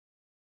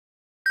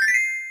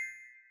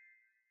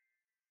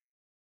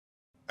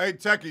Hey,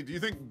 Techie, do you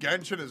think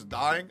Genshin is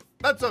dying?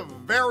 That's a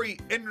very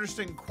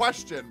interesting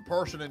question,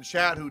 person in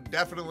chat who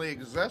definitely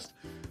exists.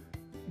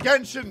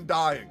 Genshin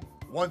dying,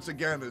 once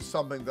again, is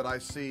something that I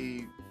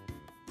see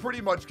pretty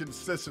much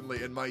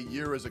consistently in my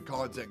year as a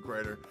content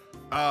creator.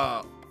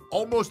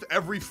 Almost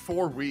every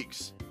 4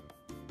 weeks.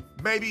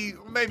 Maybe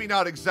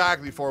not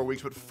exactly 4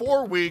 weeks, but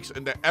 4 weeks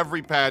into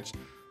every patch,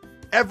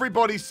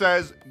 everybody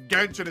says,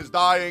 Genshin is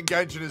dying,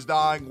 Genshin is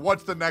dying,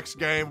 what's the next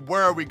game,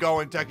 where are we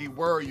going, Techie,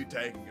 where are you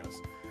taking us?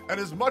 And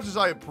as much as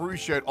I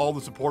appreciate all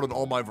the support on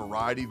all my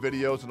variety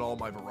videos and all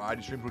my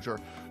variety streams, which are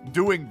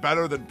doing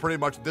better than pretty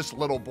much this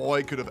little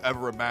boy could have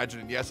ever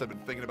imagined, and yes, I've been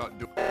thinking about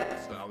doing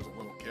this since I was a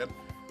little kid,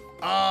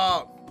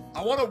 I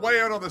want to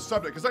weigh in on this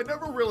subject, because I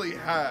never really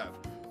have,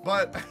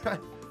 but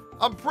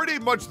I'm pretty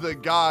much the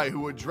guy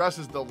who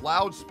addresses the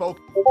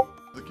loud-spoken of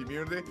the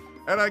community,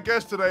 and I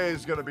guess today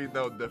is going to be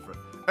no different.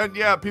 And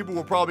yeah, people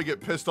will probably get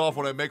pissed off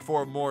when I make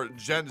for more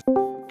Gen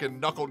and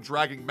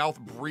knuckle-dragging,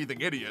 mouth-breathing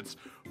idiots,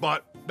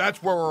 but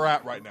that's where we're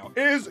at right now.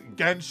 Is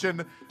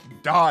Genshin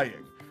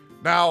dying?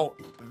 Now,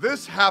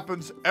 this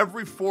happens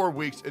every 4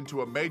 weeks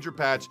into a major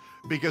patch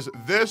because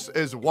this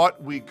is what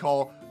we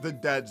call the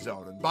dead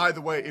zone. And by the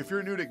way, if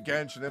you're new to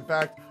Genshin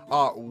Impact,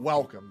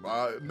 welcome.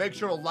 Make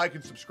sure to like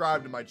and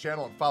subscribe to my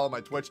channel and follow my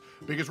Twitch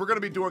because we're going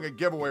to be doing a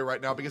giveaway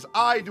right now because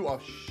I do a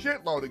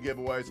shitload of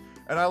giveaways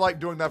and I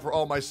like doing that for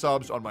all my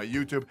subs on my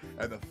YouTube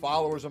and the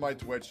followers on my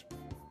Twitch.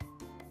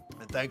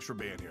 And thanks for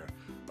being here,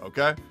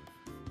 okay?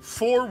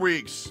 4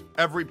 weeks,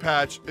 every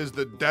patch is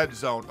the dead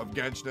zone of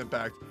Genshin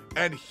Impact,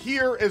 and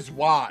here is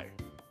why,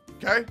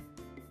 okay?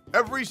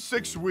 Every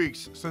 6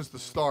 weeks since the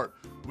start,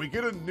 we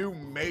get a new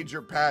major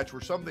patch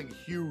where something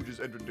huge is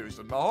introduced,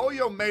 and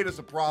MiHoYo made us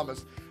a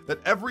promise that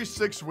every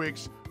 6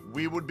 weeks,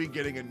 we would be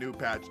getting a new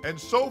patch, and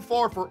so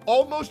far, for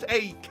almost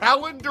a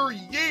calendar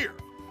year,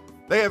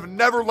 they have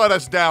never let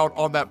us down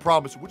on that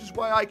promise, which is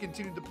why I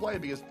continue to play,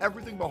 because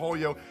everything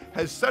MiHoYo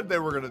has said they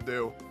were going to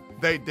do,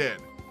 they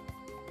did.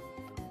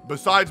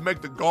 Besides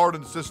make the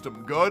garden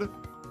system good,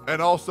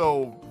 and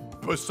also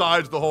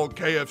besides the whole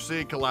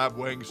KFC collab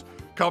wings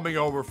coming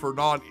over for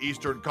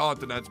non-Eastern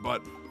continents,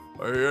 but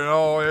you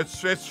know,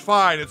 it's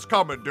fine, it's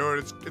coming,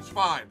 dude, it's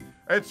fine.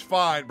 It's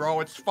fine,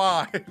 bro, it's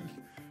fine.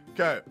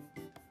 Okay,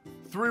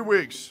 3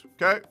 weeks,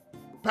 okay?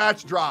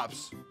 Patch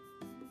drops.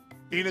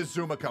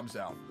 Inazuma comes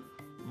out.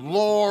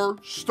 Lore,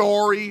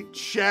 story,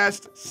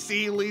 chest,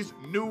 Sealies,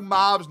 new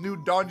mobs,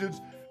 new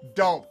dungeons,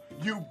 dope.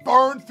 You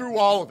burn through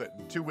all of it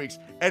in 2 weeks.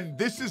 And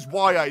this is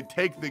why I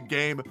take the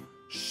game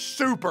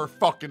super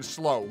fucking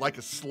slow, like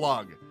a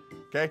slug,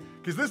 okay?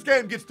 Because this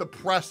game gets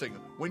depressing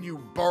when you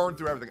burn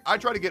through everything. I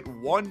try to get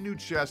 1 new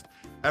chest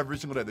every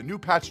single day. The new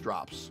patch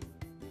drops,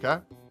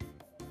 okay?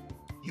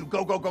 You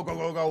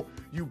go,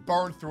 you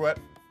burn through it.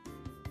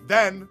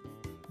 Then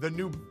the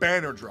new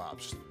banner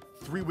drops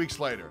 3 weeks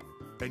later.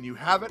 And you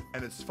have it,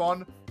 and it's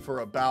fun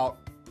for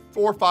about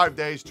 4 or 5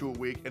 days to a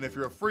week. And if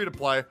you're a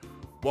free-to-play,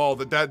 well,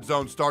 the dead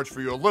zone starts for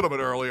you a little bit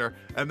earlier,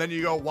 and then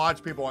you go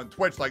watch people on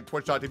Twitch, like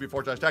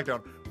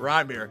twitch.tv/Tectone, where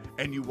I'm here,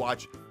 and you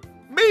watch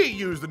me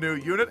use the new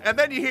unit, and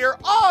then you hear,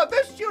 oh,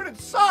 this unit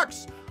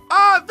sucks.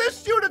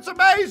 This unit's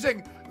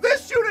amazing.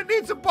 This unit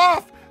needs a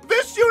buff.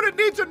 This unit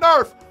needs a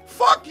nerf.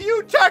 Fuck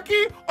you,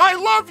 Techie. I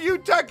love you,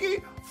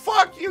 Techie.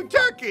 Fuck you,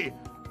 Techie.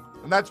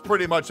 And that's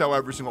pretty much how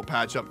every single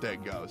patch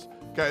update goes.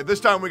 Okay, this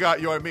time we got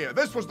Yoimiya.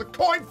 This was the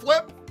coin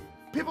flip.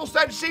 People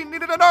said she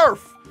needed a nerf.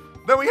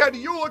 Then we had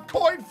Eula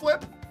coin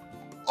flip.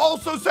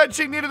 Also said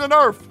she needed a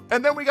nerf.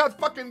 And then we got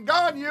fucking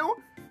Ganyu.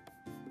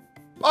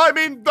 I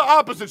mean, the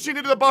opposite. She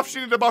needed a buff, she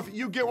needed a buff.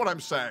 You get what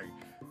I'm saying.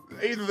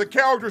 Either the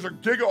characters are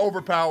giga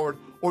overpowered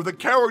or the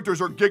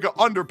characters are giga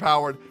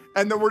underpowered.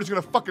 And then we're just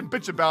gonna fucking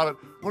bitch about it.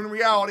 When in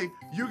reality,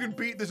 you can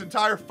beat this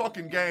entire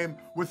fucking game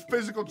with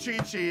physical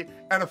Chi-Chi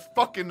and a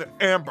fucking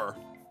Amber.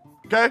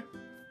 Okay?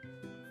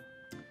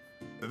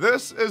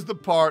 This is the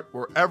part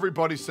where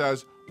everybody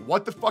says,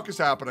 what the fuck is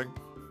happening?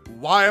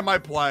 Why am I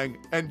playing?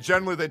 And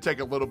generally they take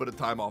a little bit of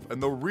time off.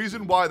 And the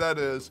reason why that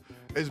is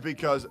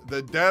because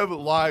the dev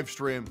live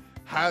stream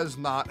has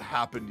not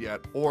happened yet,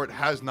 or it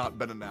has not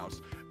been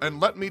announced. And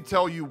let me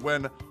tell you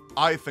when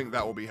I think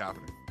that will be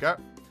happening,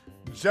 okay?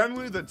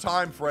 Generally the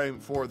time frame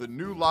for the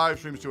new live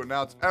streams to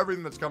announce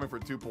everything that's coming for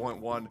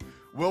 2.1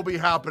 will be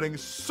happening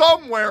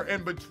somewhere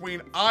in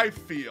between, I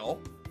feel,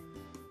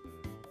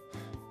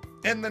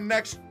 in the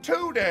next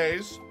 2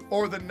 days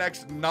or the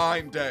next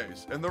 9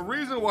 days. And the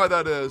reason why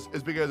that is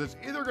because it's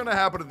either gonna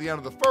happen at the end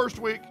of the first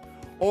week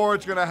or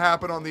it's gonna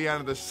happen on the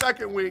end of the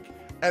second week,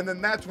 and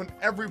then that's when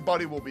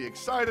everybody will be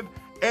excited,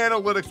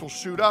 analytics will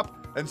shoot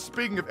up, and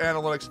speaking of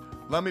analytics,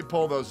 let me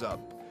pull those up.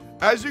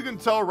 As you can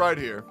tell right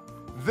here,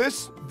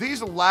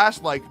 these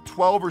last like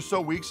 12 or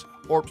so weeks,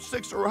 or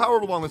 6 or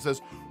however long this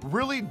is,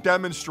 really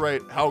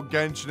demonstrate how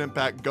Genshin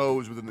Impact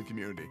goes within the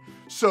community.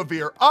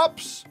 Severe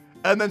ups,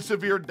 and then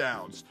severe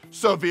downs.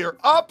 Severe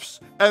ups,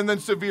 and then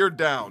severe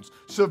downs.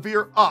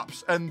 Severe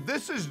ups. And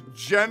this is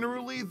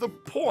generally the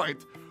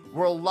point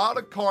where a lot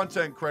of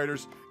content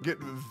creators get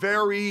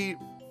very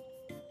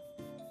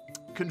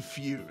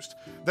confused.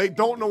 They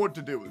don't know what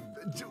to do.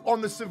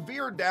 On the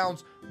severe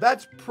downs,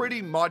 that's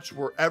pretty much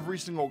where every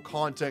single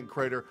content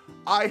creator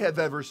I have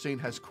ever seen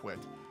has quit.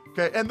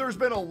 Okay, and there's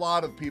been a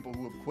lot of people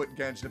who have quit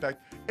Genshin. In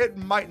fact, it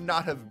might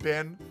not have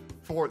been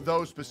for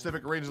those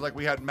specific reasons. Like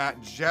we had Matt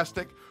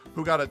Jestik,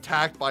 who got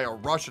attacked by a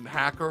Russian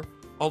hacker,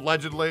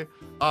 allegedly.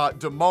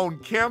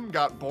 Damone Kim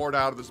got bored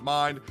out of his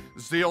mind.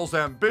 Zeal's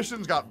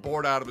Ambitions got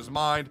bored out of his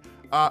mind.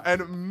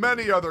 And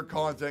many other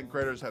content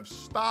creators have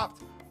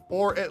stopped,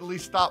 or at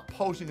least stopped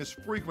posting as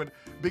frequent,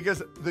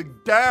 because the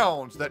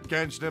downs that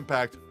Genshin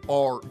Impact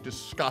are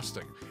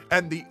disgusting.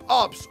 And the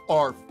ups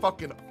are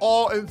fucking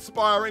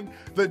awe-inspiring.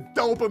 The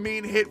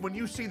dopamine hit when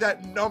you see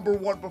that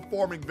 #1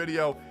 performing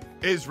video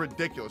is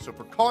ridiculous. So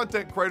for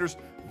content creators,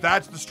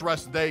 that's the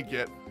stress they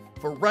get.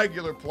 For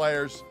regular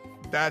players,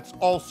 that's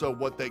also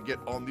what they get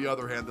on the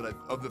other hand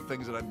of the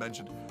things that I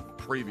mentioned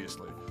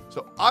previously.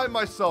 So I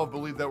myself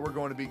believe that we're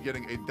going to be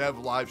getting a dev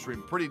live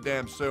stream pretty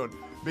damn soon,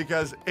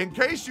 because in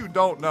case you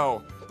don't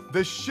know,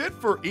 the shit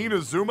for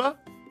Inazuma,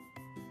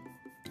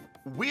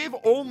 we've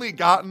only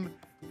gotten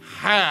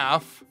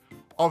half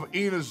of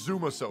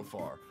Inazuma so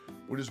far,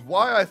 which is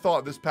why I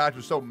thought this patch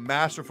was so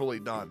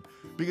masterfully done.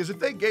 Because if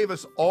they gave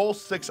us all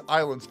 6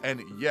 islands,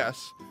 and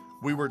yes,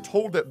 we were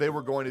told that they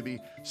were going to be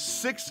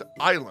 6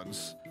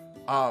 islands,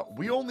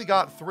 we only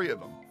got 3 of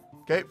them.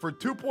 Okay, for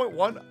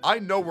 2.1, I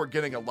know we're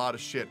getting a lot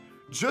of shit.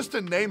 Just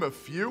to name a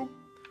few,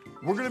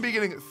 we're going to be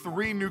getting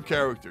 3 new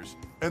characters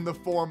in the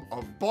form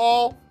of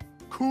Ball,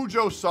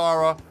 Kujo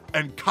Sara,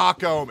 and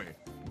Kakomi.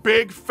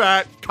 Big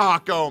fat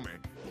Kakomi.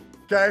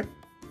 Okay?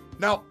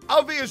 Now,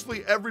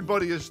 obviously,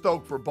 everybody is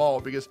stoked for Ball,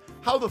 because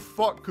how the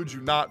fuck could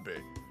you not be?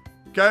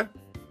 Okay?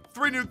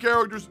 3 new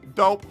characters,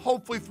 dope.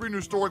 Hopefully 3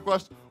 new story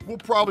quests. We'll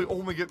probably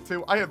only get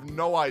 2. I have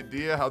no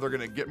idea how they're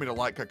going to get me to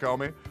like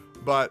Kakomi,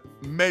 but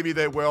maybe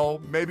they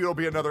will. Maybe it'll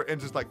be another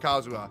instance like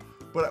Kazuha.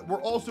 But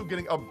we're also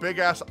getting a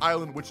big-ass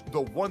island, which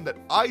the one that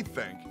I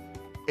think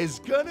is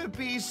going to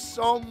be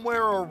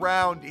somewhere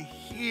around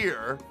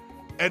here,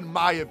 in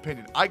my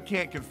opinion. I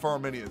can't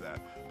confirm any of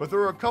that. But there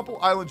are a couple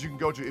islands you can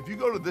go to. If you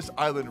go to this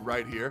island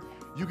right here,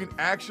 you can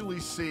actually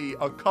see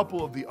a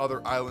couple of the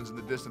other islands in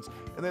the distance,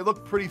 and they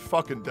look pretty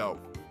fucking dope.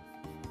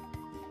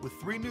 With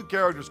 3 new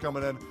characters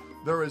coming in,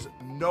 there is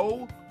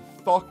no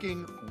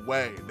fucking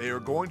way they are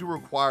going to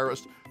require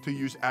us to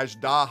use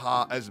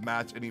Ajdaha as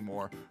mats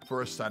anymore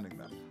for ascending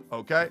them.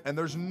 Okay? And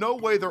there's no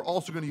way they're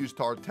also going to use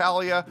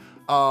Tartaglia,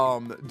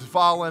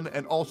 Dvalin,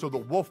 and also the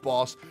Wolf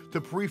Boss to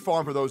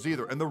pre-farm for those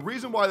either. And the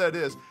reason why that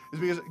is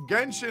because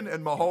Genshin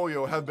and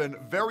MiHoYo have been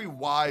very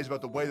wise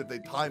about the way that they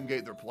time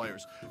gate their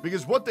players.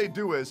 Because what they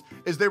do is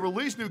they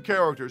release new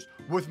characters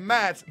with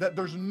mats that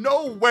there's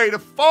no way to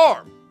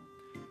farm.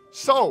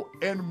 So,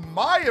 in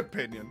my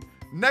opinion,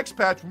 next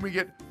patch when we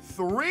get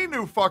 3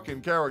 new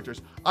fucking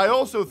characters, I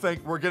also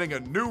think we're getting a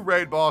new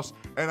raid boss,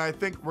 and I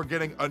think we're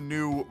getting a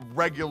new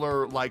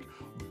regular, like,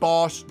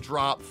 boss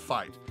drop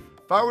fight.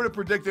 If I were to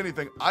predict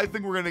anything, I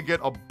think we're gonna get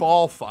a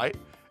Ball fight,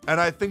 and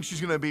I think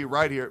she's gonna be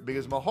right here,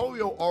 because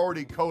MiHoYo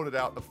already coded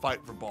out the fight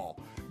for Ball.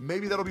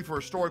 Maybe that'll be for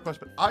a story quest,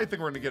 but I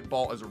think we're gonna get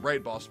Ball as a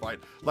raid boss fight,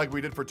 like we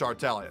did for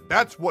Tartaglia.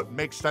 That's what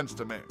makes sense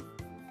to me.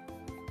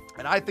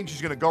 And I think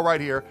she's going to go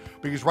right here,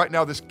 because right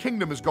now this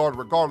kingdom is guarded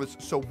regardless,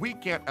 so we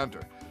can't enter.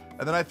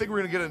 And then I think we're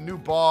going to get a new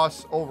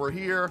boss over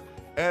here,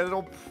 and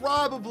it'll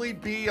probably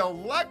be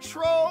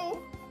Electro.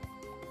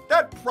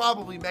 That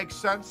probably makes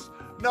sense.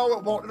 No,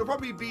 it won't. It'll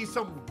probably be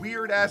some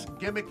weird-ass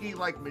gimmicky,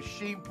 like,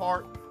 machine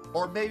part,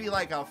 or maybe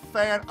like a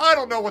fan. I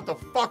don't know what the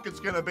fuck it's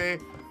going to be,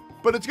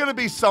 but it's going to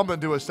be something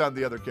to ascend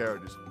the other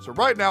characters. So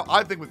right now,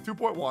 I think with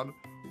 2.1,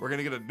 we're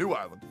going to get a new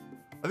island.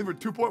 I think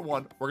for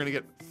 2.1, we're going to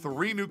get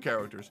 3 new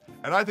characters.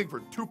 And I think for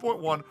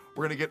 2.1, we're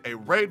going to get a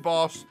raid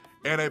boss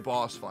and a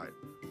boss fight.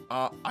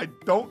 I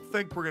don't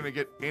think we're going to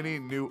get any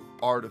new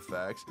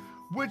artifacts,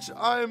 which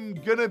I'm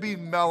going to be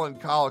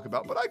melancholic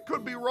about, but I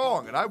could be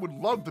wrong, and I would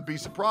love to be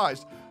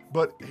surprised.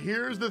 But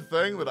here's the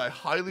thing that I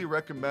highly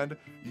recommend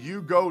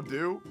you go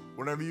do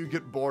whenever you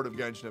get bored of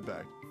Genshin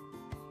Impact.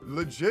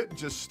 Legit,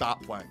 just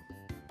stop playing.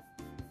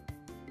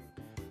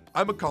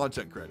 I'm a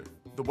content creator.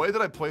 The way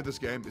that I play this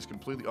game is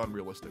completely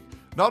unrealistic.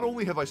 Not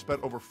only have I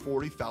spent over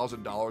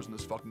 $40,000 in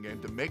this fucking game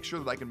to make sure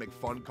that I can make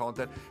fun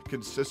content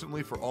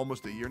consistently for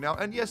almost a year now,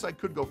 and yes, I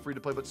could go free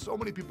to play, but so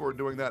many people are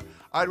doing that.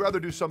 I'd rather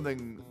do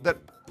something that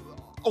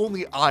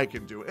only I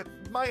can do.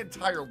 My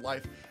entire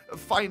life,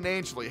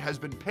 financially, has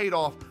been paid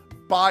off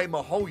by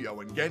MiHoYo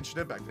and Genshin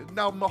Impact.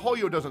 Now,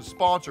 MiHoYo doesn't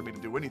sponsor me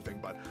to do anything,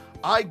 but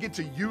I get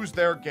to use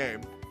their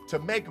game to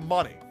make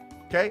money.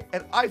 Okay?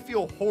 And I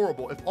feel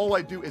horrible if all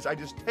I do is I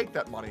just take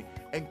that money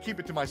and keep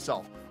it to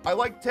myself. I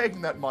like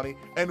taking that money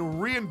and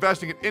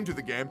reinvesting it into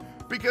the game,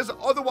 because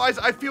otherwise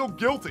I feel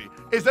guilty.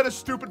 Is that a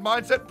stupid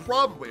mindset?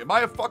 Probably. Am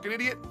I a fucking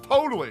idiot?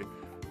 Totally.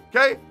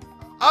 Okay?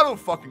 I don't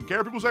fucking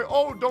care. People say,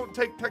 oh, don't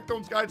take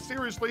Tectone's guide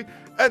seriously.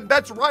 And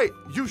that's right.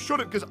 You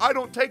shouldn't, because I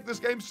don't take this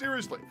game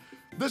seriously.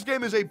 This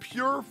game is a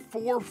pure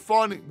for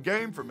fun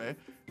game for me.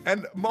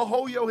 And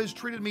MiHoYo has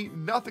treated me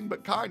nothing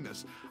but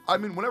kindness. I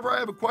mean, whenever I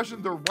have a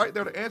question, they're right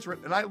there to answer it,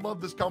 and I love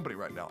this company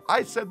right now.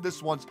 I said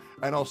this once,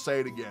 and I'll say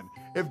it again.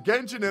 If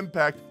Genshin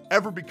Impact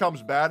ever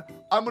becomes bad,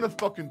 I'm gonna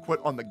fucking quit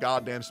on the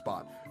goddamn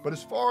spot. But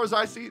as far as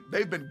I see,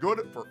 they've been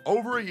good for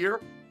over a year.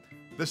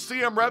 The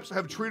CM reps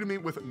have treated me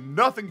with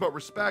nothing but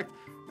respect,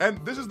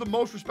 and this is the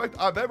most respect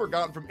I've ever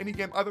gotten from any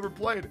game I've ever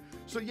played.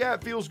 So yeah,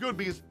 it feels good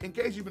because in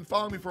case you've been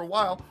following me for a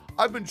while,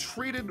 I've been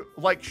treated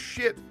like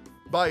shit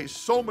by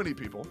so many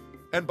people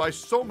and by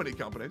so many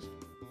companies.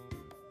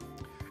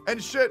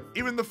 And shit,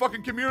 even the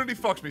fucking community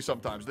fucks me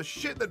sometimes. The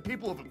shit that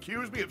people have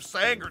accused me of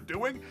saying or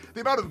doing,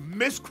 the amount of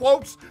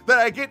misquotes that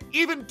I get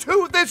even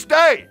to this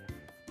day,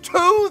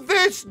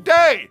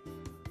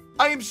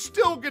 I am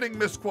still getting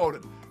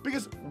misquoted.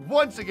 Because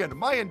once again,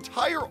 my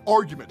entire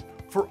argument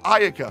for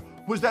Ayaka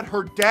was that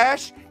her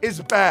dash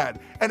is bad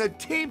and a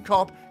team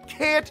comp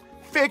can't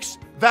fix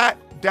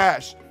that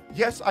dash.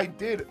 Yes, I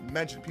did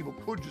mention people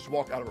could just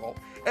walk out of her ult.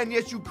 And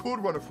yes, you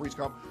could run a freeze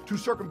comp to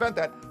circumvent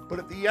that. But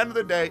at the end of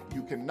the day,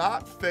 you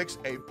cannot fix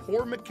a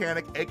poor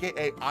mechanic,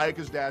 aka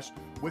Ayaka's dash,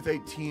 with a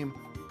team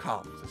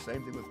comp. It's the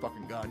same thing with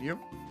fucking Ganyu.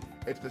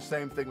 It's the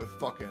same thing with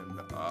fucking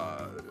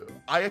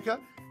Ayaka.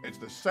 It's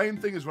the same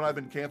thing as when I've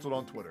been canceled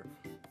on Twitter.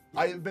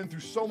 I have been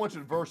through so much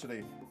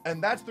adversity,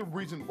 and that's the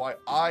reason why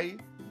I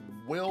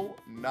will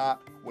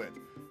not quit.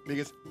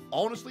 Because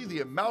honestly,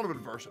 the amount of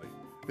adversity,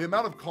 the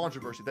amount of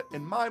controversy that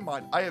in my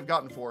mind I have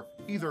gotten for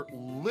either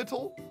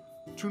little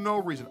to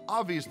no reason.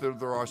 Obviously,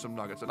 there are some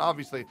nuggets, and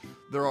obviously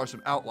there are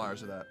some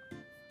outliers of that.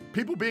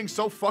 People being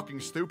so fucking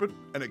stupid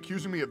and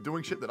accusing me of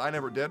doing shit that I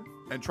never did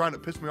and trying to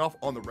piss me off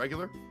on the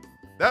regular,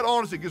 that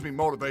honestly gives me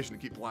motivation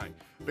to keep playing.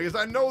 Because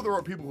I know there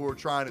are people who are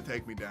trying to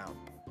take me down.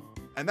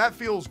 And that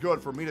feels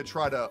good for me to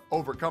try to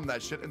overcome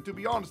that shit, and to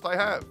be honest, I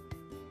have.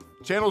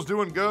 Channel's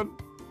doing good.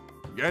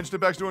 Genshin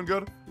Impact's doing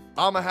good.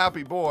 I'm a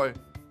happy boy.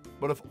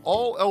 But if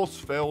all else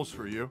fails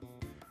for you,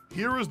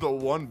 here is the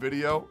one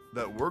video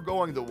that we're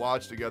going to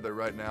watch together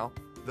right now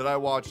that I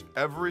watch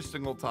every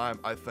single time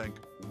I think,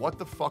 what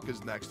the fuck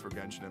is next for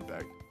Genshin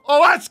Impact?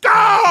 Oh, let's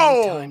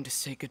go! Time to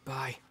say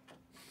goodbye.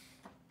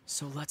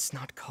 So let's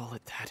not call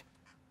it that.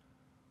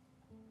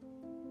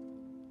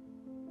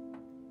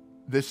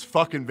 This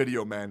fucking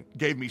video, man,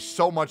 gave me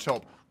so much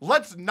hope.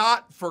 Let's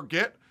not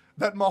forget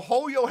that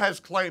MiHoYo has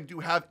claimed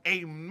to have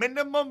a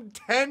minimum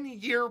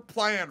 10-year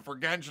plan for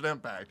Genshin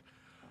Impact.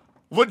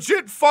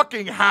 Legit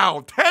fucking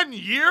how? 10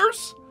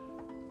 years?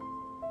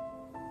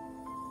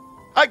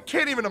 I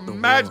can't even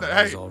imagine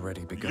that.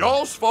 Hey,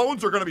 y'all's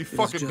phones are gonna be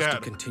fucking dead. It's just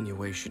a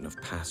continuation of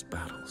past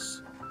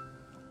battles.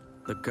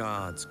 The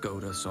gods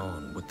goad us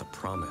on with the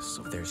promise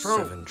of their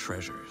 7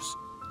 treasures.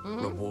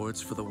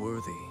 Rewards for the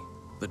worthy,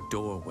 the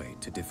doorway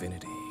to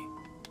divinity.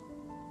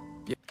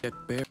 Yet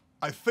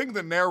I think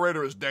the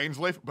narrator is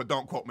Dainsleif, but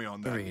don't quote me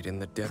on that. buried in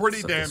the depths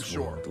Pretty of damn this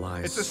sure. world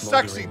lies It's a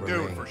sexy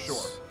smoldering dude for remains,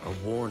 sure.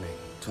 A warning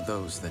to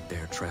those that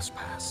dare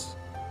trespass.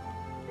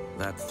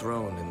 That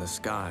throne in the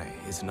sky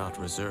is not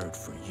reserved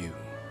for you.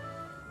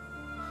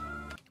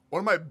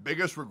 One of my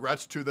biggest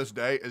regrets to this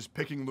day is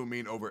picking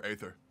Lumine over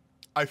Aether.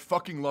 I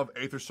fucking love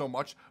Aether so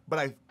much, but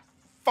I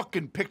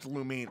fucking picked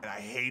Lumine and I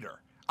hate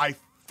her. I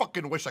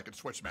fucking wish I could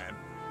switch, man.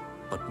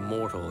 But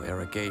mortal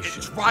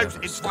arrogation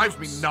It drives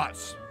me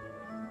nuts.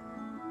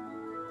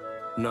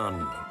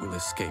 None will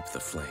escape the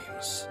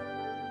flames.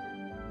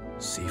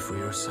 See for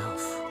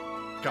yourself.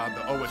 God,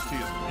 the OST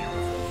is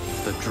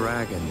beautiful. The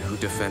dragon who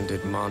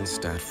defended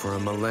Mondstadt for a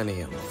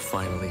millennium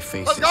finally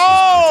faces Let's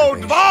go!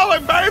 his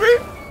Dvalin,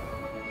 baby!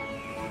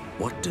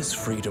 What does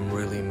freedom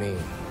really mean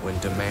when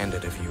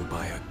demanded of you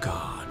by a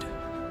god?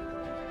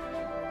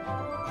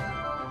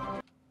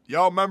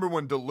 Y'all remember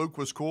when Diluc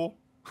was cool?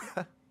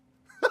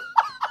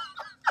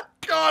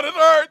 God, it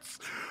hurts!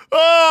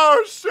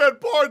 Oh,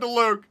 shit, poor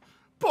Diluc.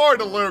 Poor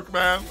Diluc,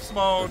 man.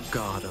 Simone. The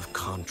god of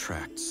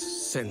contracts,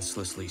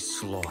 senselessly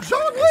slaughtered.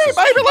 Zhongli,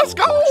 baby, let's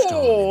go!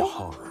 In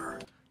horror.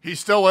 He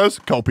still is.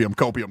 Copium,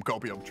 copium,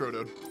 copium. True,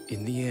 dude.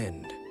 In the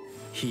end,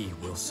 he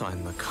will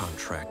sign the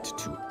contract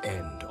to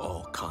end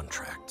all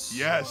contracts.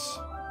 Yes.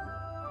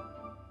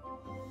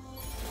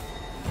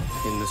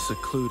 In the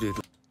secluded...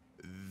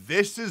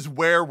 This is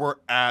where we're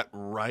at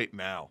right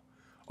now.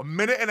 A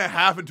minute and a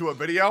half into a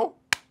video.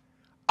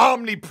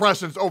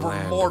 Omnipresence over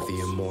land mortals. of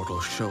the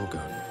immortal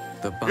Shogun.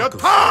 The Yatta!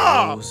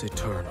 Bakufu is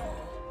eternal.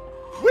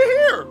 We're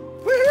here!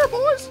 We're here,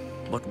 boys!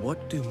 But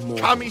what do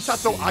mortals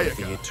Kamisato see Ayaka.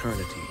 the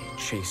eternity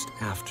chased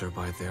after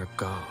by their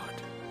god?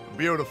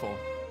 Beautiful.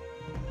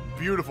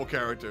 Beautiful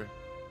character.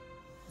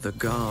 The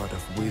god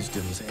of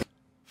wisdom's...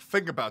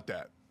 Think about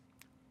that.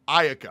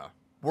 Ayaka.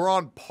 We're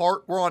on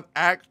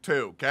Act 2,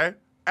 okay?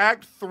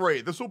 Act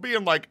 3. This will be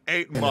in like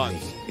 8 enemy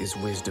months. is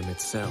wisdom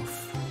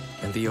itself,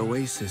 and the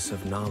oasis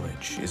of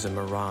knowledge is a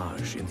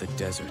mirage in the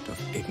desert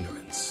of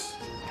ignorance.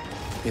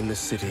 In the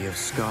city of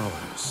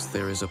scholars,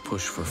 there is a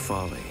push for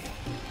folly,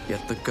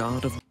 yet the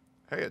god of...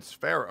 Hey, it's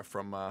Farah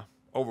from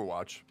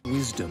Overwatch.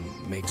 Wisdom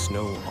makes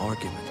no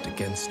argument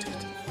against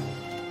it.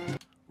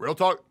 Real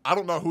talk, I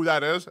don't know who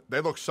that is.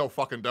 They look so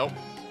fucking dope.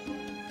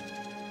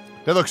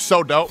 They look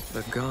so dope.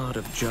 The god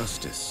of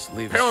justice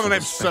lives Apparently through the the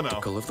name's Sinnoh.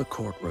 spectacle of the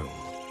courtroom,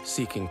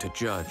 seeking to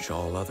judge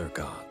all other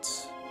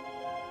gods.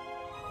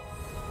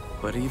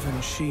 But even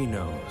she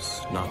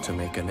knows not to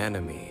make an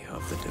enemy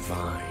of the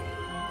divine.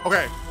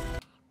 Okay,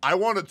 I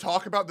want to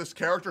talk about this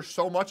character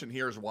so much, and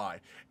here's why.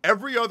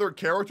 Every other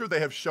character they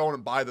have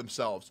shown by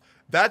themselves.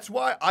 That's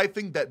why I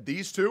think that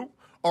these two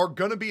are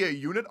going to be a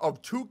unit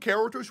of two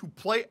characters who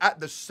play at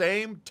the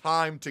same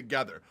time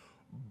together.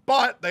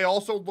 But they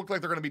also look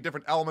like they're going to be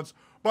different elements.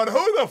 But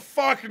who the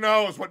fuck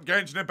knows what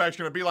Genshin Impact's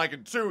going to be like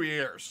in 2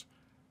 years?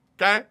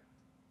 Okay?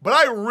 But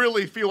I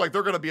really feel like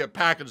they're going to be a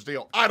package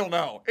deal. I don't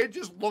know. It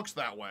just looks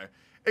that way.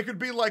 It could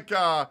be like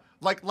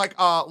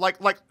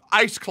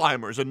ice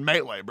climbers in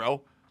Melee,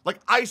 bro. Like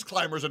ice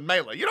climbers in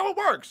Melee. You know, it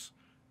works.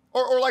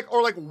 Or like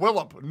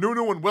Willump,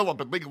 Nunu and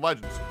Willump in League of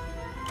Legends.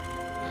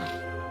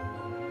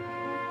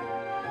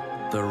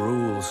 The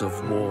rules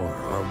of war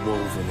are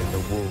woven in the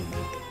womb.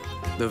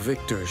 The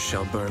victors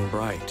shall burn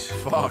bright,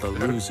 while the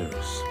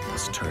losers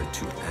must turn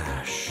to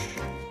ash.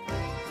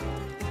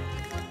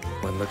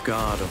 When the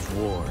god of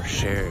war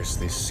shares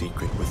this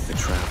secret with the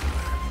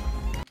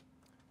traveler.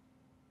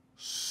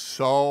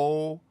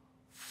 So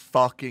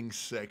fucking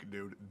sick,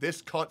 dude.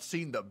 This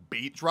cutscene, the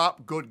beat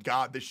drop, good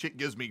God, this shit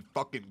gives me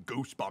fucking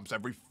goosebumps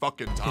every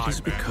fucking time, It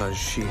is man. because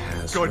she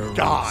has Good her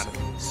God.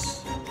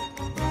 reasons.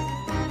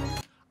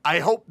 I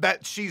hope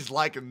that she's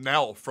like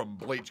Nell from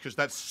Bleach, because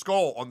that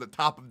skull on the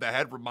top of the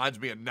head reminds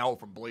me of Nell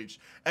from Bleach.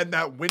 And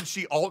that when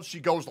she ults, she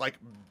goes like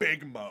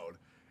big mode.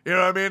 You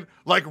know what I mean?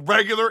 Like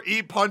regular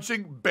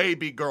E-punching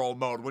baby girl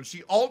mode. When she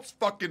ults,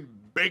 fucking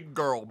big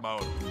girl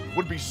mode.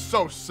 Would be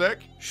so sick.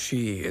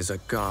 She is a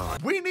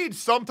god. We need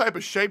some type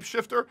of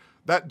shapeshifter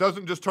that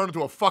doesn't just turn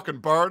into a fucking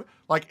bird,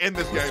 like in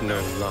this With game.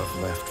 no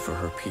love left for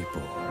her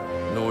people,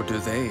 nor do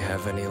they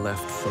have any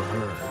left for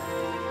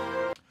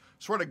her.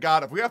 Swear to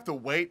God, if we have to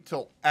wait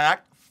till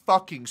Act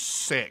fucking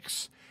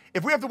 6,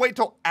 if we have to wait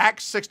till Act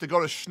 6 to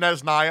go to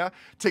Snezhnaya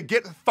to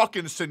get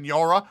fucking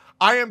Senora,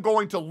 I am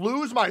going to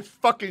lose my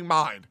fucking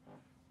mind.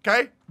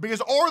 Okay? Because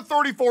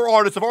R34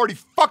 artists have already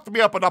fucked me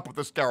up enough with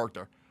this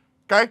character.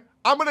 Okay?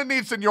 I'm gonna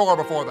need Senora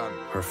before then.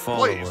 Her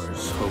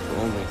followers hope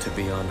only to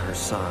be on her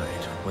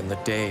side when the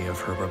day of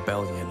her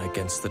rebellion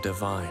against the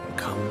divine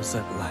comes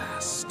at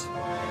last.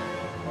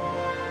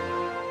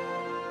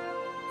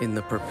 In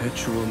the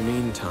perpetual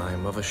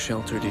meantime of a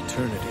sheltered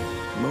eternity,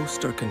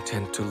 most are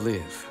content to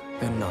live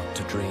and not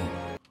to dream.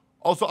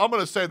 Also, I'm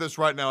going to say this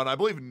right now, and I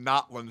believe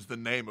Notland's the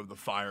name of the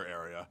fire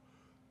area.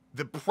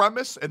 The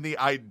premise and the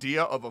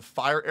idea of a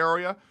fire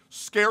area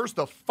scares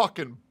the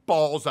fucking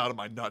balls out of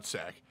my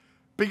nutsack.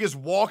 Because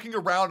walking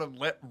around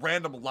in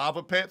random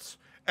lava pits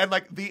and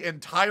like the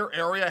entire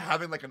area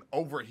having like an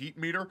overheat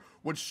meter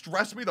would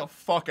stress me the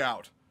fuck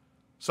out.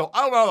 So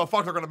I don't know how the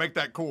fuck they're going to make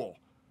that cool.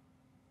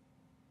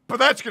 But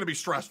that's going to be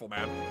stressful,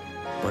 man.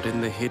 But in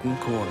the hidden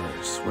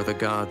corners where the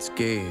god's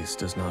gaze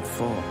does not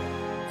fall,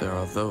 there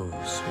are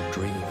those who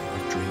dream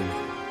of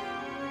dreaming.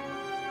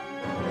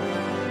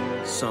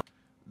 Some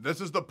This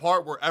is the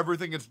part where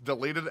everything gets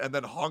deleted and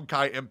then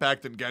Honkai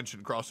Impact and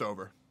Genshin cross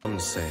over.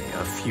 say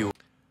a few.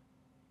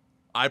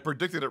 I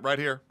predicted it right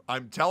here.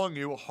 I'm telling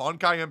you,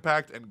 Honkai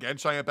Impact and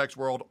Genshin Impact's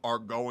world are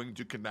going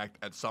to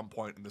connect at some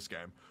point in this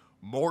game.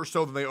 More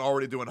so than they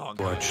already do in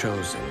Honkai. Are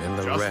chosen and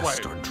the Just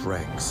rest wait. are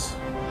dregs.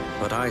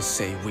 But I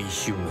say we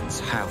humans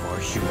have our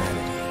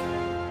humanity.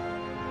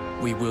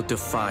 We will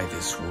defy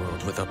this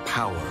world with a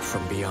power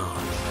from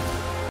beyond.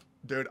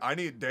 Dude, I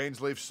need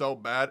Dainsleif so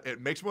bad,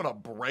 it makes me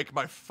want to break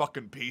my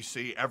fucking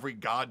PC every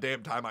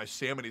goddamn time I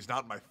see him and he's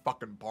not in my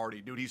fucking party.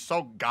 Dude, he's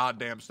so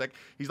goddamn sick.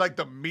 He's like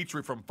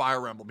Dimitri from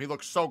Fire Emblem. He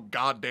looks so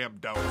goddamn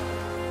dope.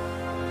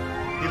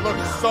 He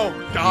looks so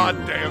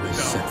goddamn You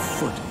set dope.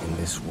 foot in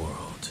this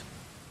world.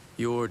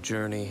 Your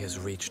journey has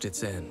reached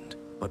its end,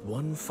 but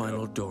one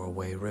final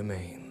doorway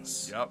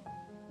remains. Yep.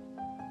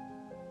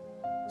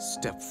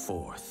 Step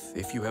forth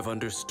if you have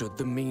understood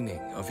the meaning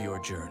of your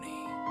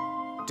journey.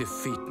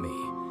 Defeat me,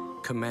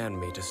 command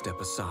me to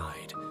step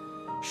aside.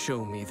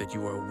 Show me that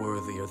you are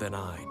worthier than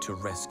I to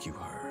rescue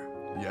her.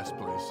 Yes,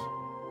 please.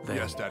 Then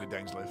Yes, Daddy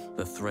Dainsleif.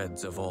 the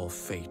threads of all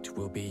fate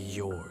will be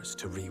yours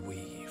to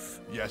reweave.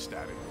 Yes,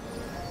 Daddy.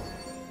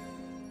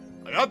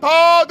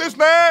 Arigato,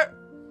 Disney!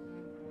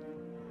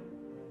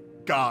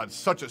 God,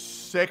 such a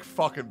sick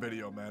fucking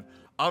video, man.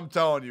 I'm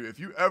telling you, if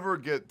you ever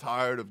get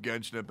tired of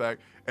Genshin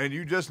Impact and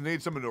you just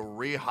need someone to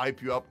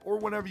re-hype you up, or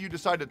whenever you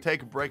decide to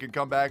take a break and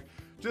come back,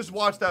 just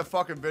watch that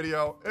fucking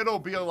video. It'll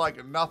be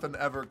like nothing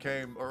ever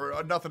came,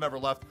 or nothing ever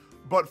left.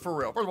 But for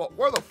real, first of all,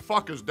 where the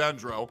fuck is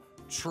Dendro?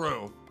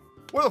 True.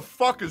 Where the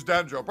fuck is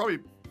Dendro? Probably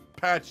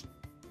patch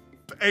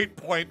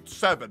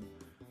 8.7.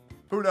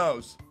 Who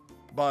knows?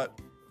 But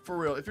for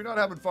real, if you're not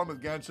having fun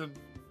with Genshin,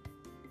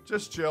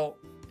 just chill.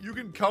 You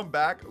can come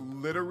back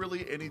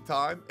literally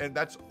anytime, and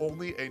that's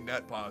only a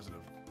net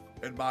positive,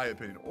 in my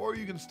opinion. Or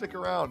you can stick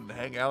around and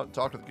hang out and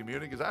talk to the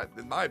community, because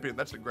in my opinion,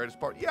 that's the greatest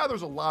part. Yeah,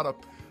 there's a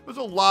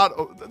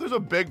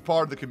big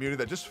part of the community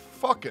that just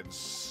fucking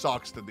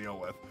sucks to deal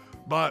with.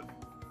 But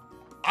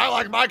I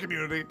like my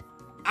community.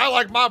 I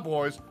like my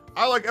boys.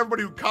 I like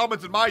everybody who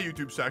comments in my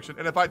YouTube section,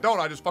 and if I don't,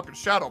 I just fucking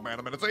shadow ban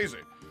them, and it's easy.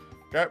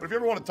 Okay, but if you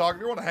ever want to talk,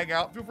 if you want to hang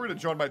out, feel free to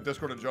join my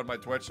Discord and join my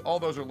Twitch. All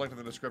those are linked in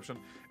the description.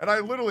 And I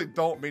literally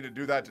don't mean to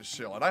do that to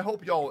shill. And I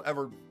hope y'all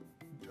don't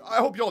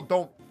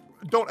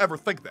ever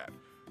think that.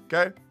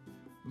 Okay?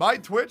 My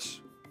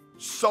Twitch,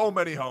 so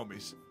many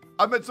homies.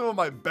 I've met some of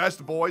my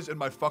best boys in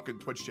my fucking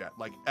Twitch chat,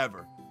 like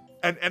ever.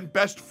 And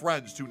best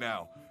friends too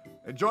now.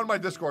 And join my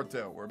Discord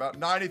too. We're about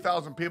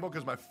 90,000 people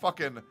because my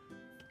fucking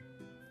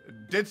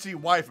ditzy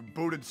wife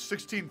booted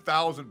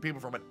 16,000 people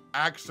from it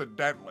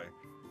accidentally.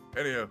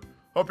 Anywho.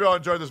 Hope you all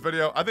enjoyed this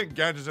video. I think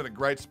Genshin's in a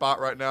great spot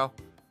right now.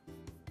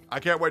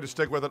 I can't wait to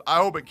stick with it. I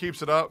hope it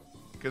keeps it up,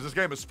 because this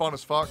game is fun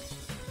as fuck.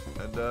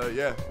 And,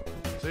 yeah.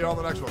 See you on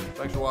the next one.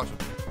 Thanks for watching.